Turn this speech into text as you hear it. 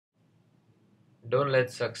Don't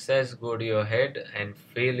let success go to your head and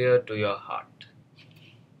failure to your heart.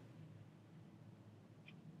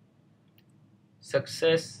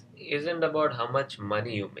 Success isn't about how much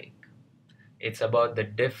money you make. It's about the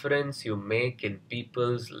difference you make in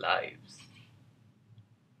people's lives.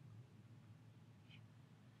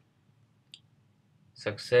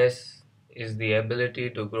 Success is the ability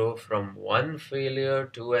to grow from one failure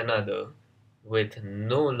to another with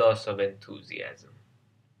no loss of enthusiasm.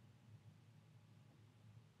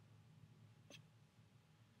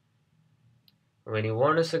 When you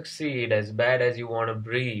want to succeed as bad as you want to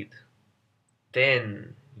breathe,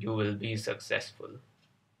 then you will be successful.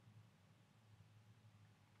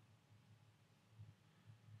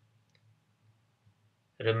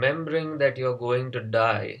 Remembering that you're going to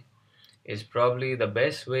die is probably the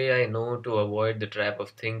best way I know to avoid the trap of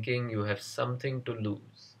thinking you have something to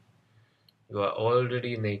lose. You are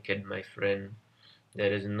already naked, my friend.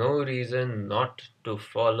 There is no reason not to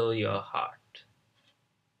follow your heart.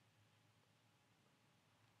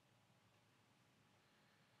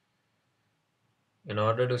 In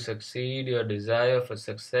order to succeed, your desire for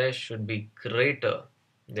success should be greater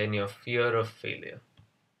than your fear of failure.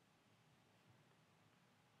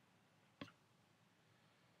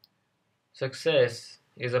 Success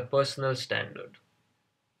is a personal standard,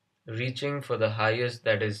 reaching for the highest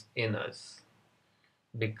that is in us,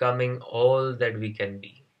 becoming all that we can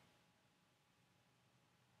be.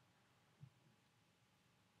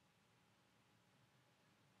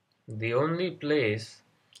 The only place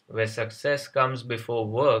where success comes before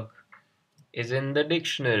work is in the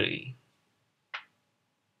dictionary.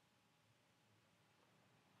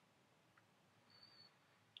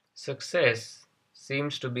 Success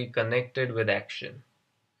seems to be connected with action.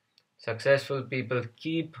 Successful people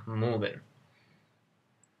keep moving.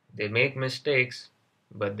 They make mistakes,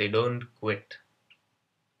 but they don't quit.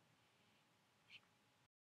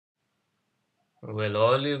 Well,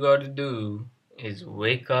 all you gotta do is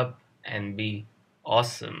wake up and be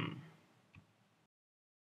awesome.